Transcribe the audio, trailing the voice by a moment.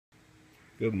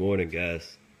Good morning,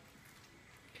 guys.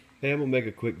 Hey, I'm gonna make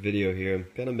a quick video here. I'm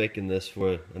kind of making this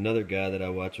for another guy that I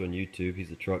watch on YouTube. He's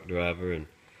a truck driver, and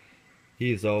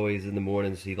he's always in the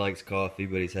mornings. He likes coffee,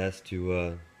 but he has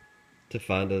to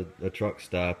find a truck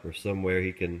stop or somewhere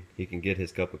he can get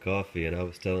his cup of coffee. And I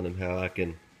was telling him how I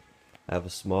can have a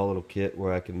small little kit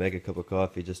where I can make a cup of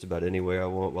coffee just about anywhere I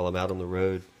want while I'm out on the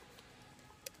road.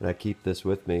 And I keep this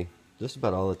with me just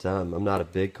about all the time. I'm not a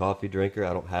big coffee drinker.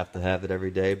 I don't have to have it every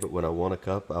day, but when I want a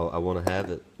cup, I want to have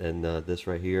it. And this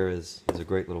right here is a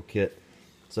great little kit.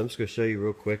 So I'm just going to show you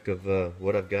real quick of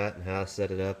what I've got and how I set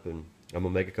it up, and I'm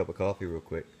going to make a cup of coffee real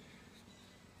quick.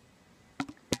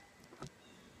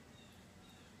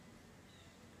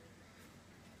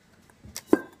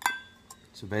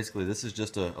 So basically this is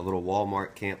just a little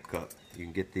Walmart camp cup. You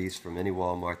can get these from any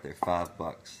Walmart. They're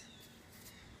 $5.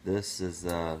 This is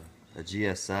a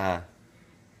GSI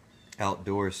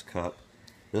outdoors cup.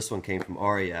 This one came from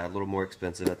REI, a little more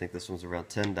expensive. I think this one's around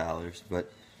 $10,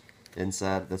 but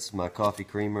inside, that's my coffee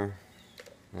creamer.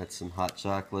 That's some hot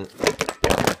chocolate.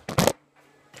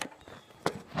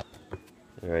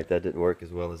 Alright, that didn't work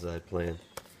as well as I had planned.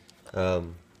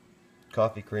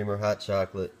 Coffee creamer, hot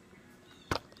chocolate.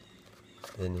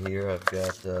 In here I've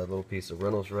got a little piece of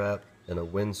Reynolds wrap and a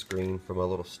windscreen for my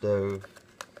little stove.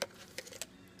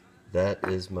 That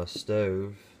is my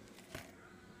stove,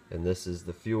 and this is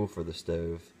the fuel for the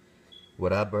stove.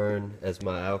 What I burn as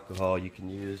my alcohol, you can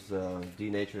use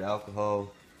denatured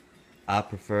alcohol. I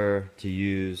prefer to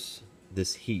use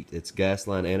this heat. It's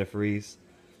Gasline antifreeze,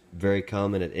 very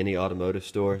common at any automotive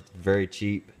store. It's very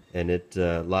cheap, and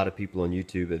a lot of people on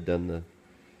YouTube have done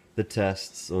the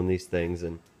tests on these things,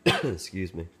 and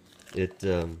excuse me, it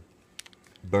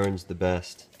burns the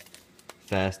best,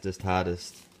 fastest,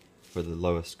 hottest, for the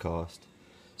lowest cost.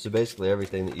 So basically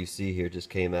everything that you see here just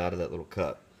came out of that little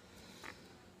cup.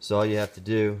 So all you have to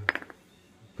do,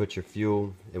 put your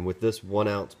fuel, and with this 1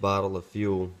 ounce bottle of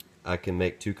fuel I can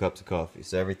make 2 cups of coffee.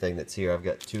 So everything that's here, I've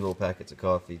got 2 little packets of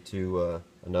coffee,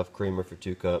 enough creamer for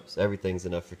 2 cups. Everything's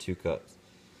enough for 2 cups.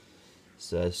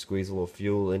 So I squeeze a little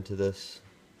fuel into this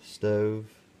stove.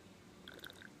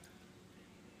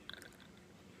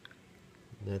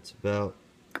 That's about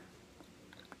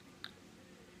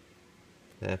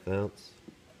 ½ ounce.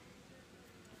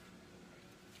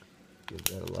 Give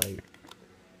that a light.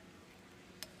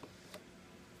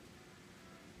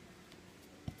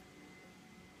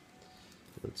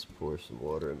 Let's pour some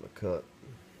water in my cup.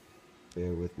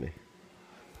 Bear with me.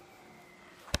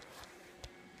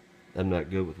 I'm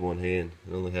not good with one hand.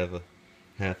 I only have a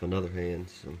half another hand,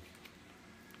 so.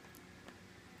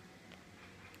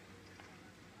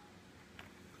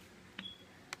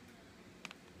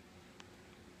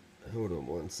 Hold on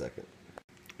 1 second.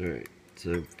 Alright,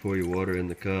 so pour your water in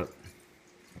the cup.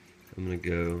 I'm going to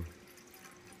go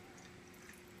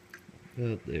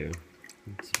about there.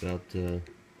 It's about a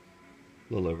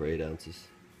little over 8 ounces.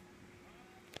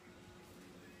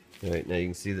 Alright, now you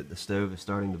can see that the stove is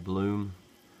starting to bloom,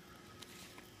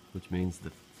 which means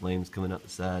the flame's coming out the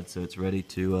side, so it's ready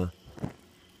to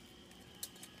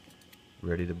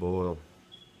boil.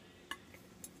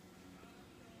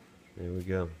 There we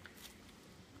go.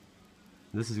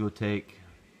 This is going to take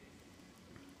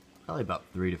probably about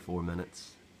 3 to 4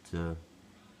 minutes to,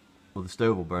 well, the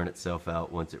stove will burn itself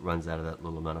out once it runs out of that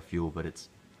little amount of fuel, but it's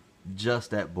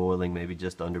just at boiling, maybe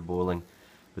just under boiling.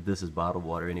 But this is bottled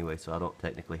water anyway, so I don't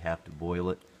technically have to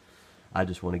boil it. I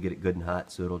just want to get it good and hot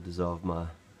so it'll dissolve my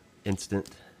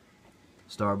instant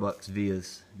Starbucks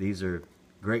Vias. These are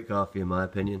great coffee in my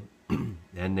opinion,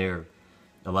 and they're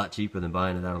a lot cheaper than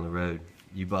buying it out on the road.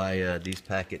 You buy these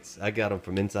packets, I got them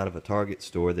from inside of a Target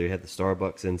store. They had the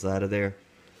Starbucks inside of there,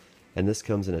 and this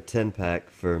comes in a 10-pack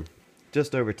for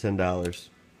just over $10.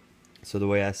 So the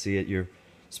way I see it, you're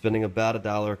spending about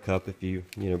 $1 a cup if you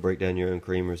break down your own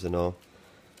creamers and all.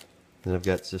 And I've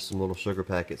got just some little sugar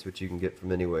packets which you can get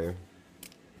from anywhere.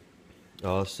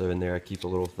 Also in there I keep a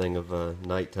little thing of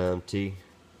nighttime tea.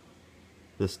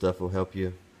 This stuff will help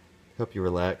you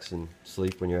relax and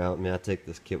sleep when you're out. I mean, I take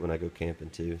this kit when I go camping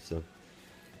too. So.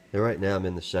 And right now I'm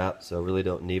in the shop, so I really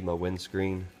don't need my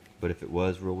windscreen, but if it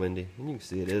was real windy, and you can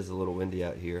see it is a little windy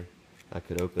out here, I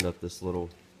could open up this little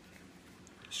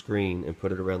screen and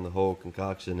put it around the whole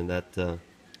concoction, and that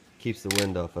keeps the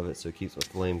wind off of it, so it keeps my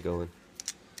flame going.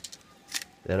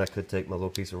 Then I could take my little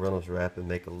piece of Reynolds wrap and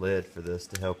make a lid for this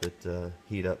to help it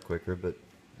heat up quicker, but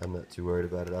I'm not too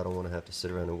worried about it. I don't want to have to sit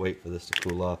around and wait for this to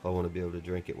cool off. I want to be able to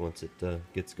drink it once it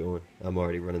gets going. I'm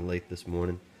already running late this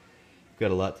morning. Got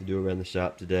a lot to do around the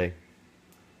shop today.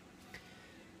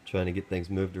 Trying to get things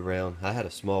moved around. I had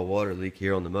a small water leak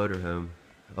here on the motorhome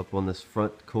up on this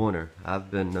front corner.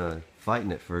 I've been fighting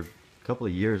it for a couple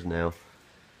of years now,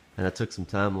 and I took some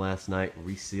time last night and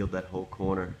resealed that whole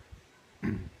corner.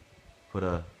 Put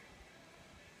a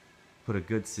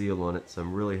good seal on it, so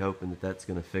I'm really hoping that that's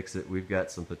going to fix it. We've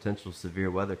got some potential severe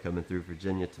weather coming through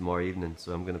Virginia tomorrow evening,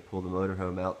 so I'm going to pull the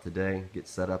motorhome out today, get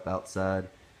set up outside,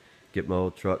 get my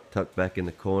old truck tucked back in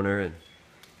the corner, and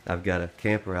I've got a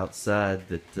camper outside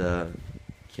that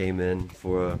came in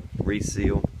for a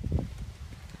reseal.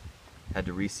 Had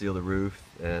to reseal the roof,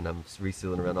 and I'm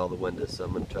resealing around all the windows, so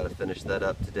I'm going to try to finish that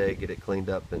up today, get it cleaned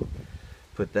up, and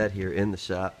put that here in the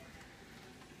shop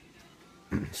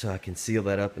so I can seal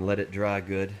that up and let it dry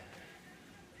good.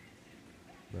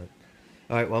 But,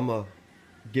 alright, well, I'm going to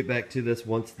get back to this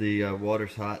once the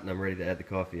water's hot and I'm ready to add the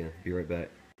coffee in. Be right back.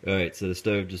 Alright, so the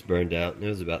stove just burned out, and it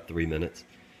was about 3 minutes.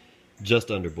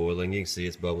 Just under boiling. You can see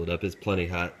it's bubbled up. It's plenty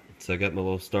hot. So I got my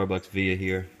little Starbucks Via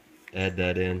here. Add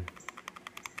that in.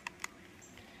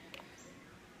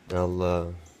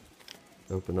 I'll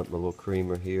open up my little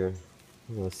creamer here.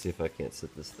 Let's see if I can't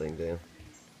sit this thing down.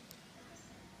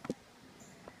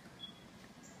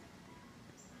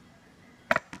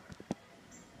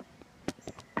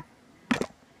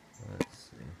 Let's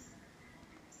see.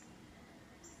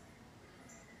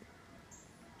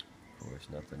 Of course,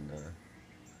 nothing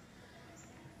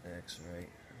acts right.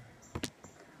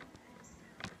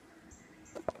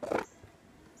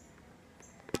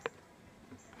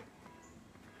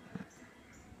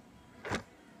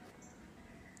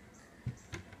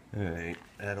 Alright,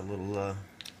 add a little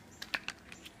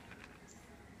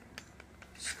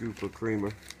scoop of creamer.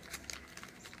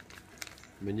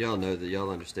 I mean, y'all know that, y'all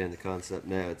understand the concept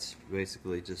now. It's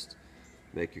basically just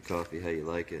make your coffee how you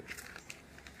like it.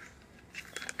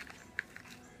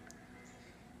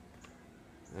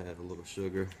 Add a little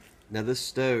sugar. Now this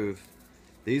stove,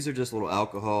 these are just little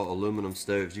alcohol aluminum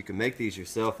stoves. You can make these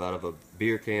yourself out of a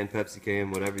beer can, Pepsi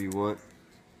can, whatever you want.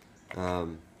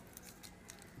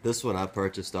 This one I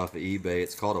purchased off of eBay.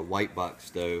 It's called a white box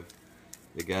stove.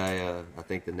 The guy, I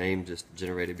think the name just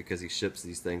generated because he ships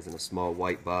these things in a small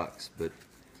white box, but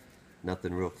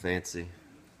nothing real fancy.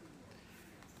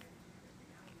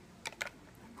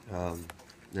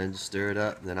 Then just stir it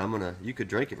up. And then you could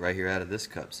drink it right here out of this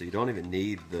cup, so you don't even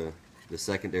need the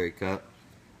secondary cup.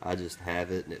 I just have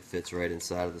it, and it fits right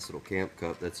inside of this little camp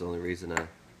cup. That's the only reason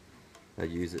I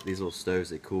use it. These little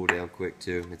stoves, they cool down quick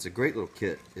too. It's a great little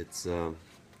kit. It's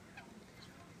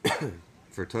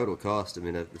for total cost, I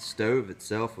mean, the stove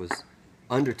itself was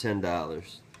under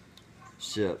 $10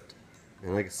 shipped.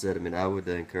 And like I said, I mean, I would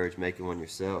encourage making one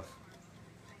yourself.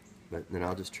 But then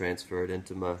I'll just transfer it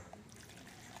into my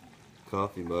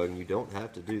coffee mug, and you don't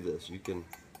have to do this. You can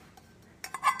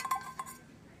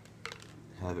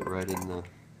have it right in the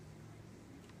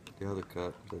other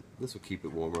cup, but this will keep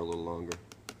it warmer a little longer.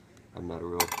 I'm not a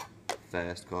real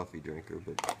fast coffee drinker,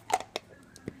 but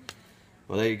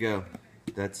well, there you go.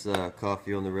 That's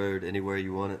coffee on the road, anywhere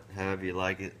you want it, however you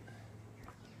like it.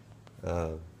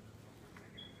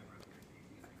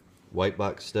 White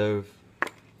box stove.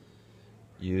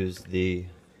 Use the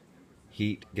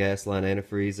heat gas line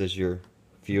antifreeze as your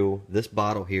fuel. This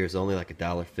bottle here is only like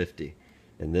 $1.50,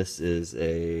 and this is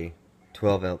a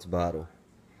 12-ounce bottle.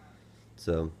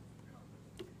 So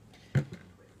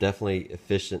definitely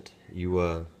efficient.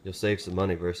 You'll save some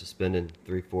money versus spending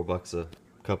 $3-4 a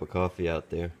cup of coffee out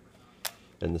there.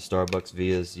 And the Starbucks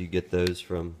Vias, you get those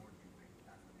from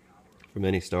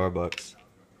any Starbucks.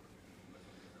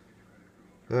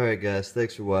 Alright guys,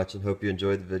 thanks for watching. Hope you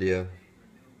enjoyed the video.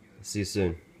 See you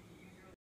soon.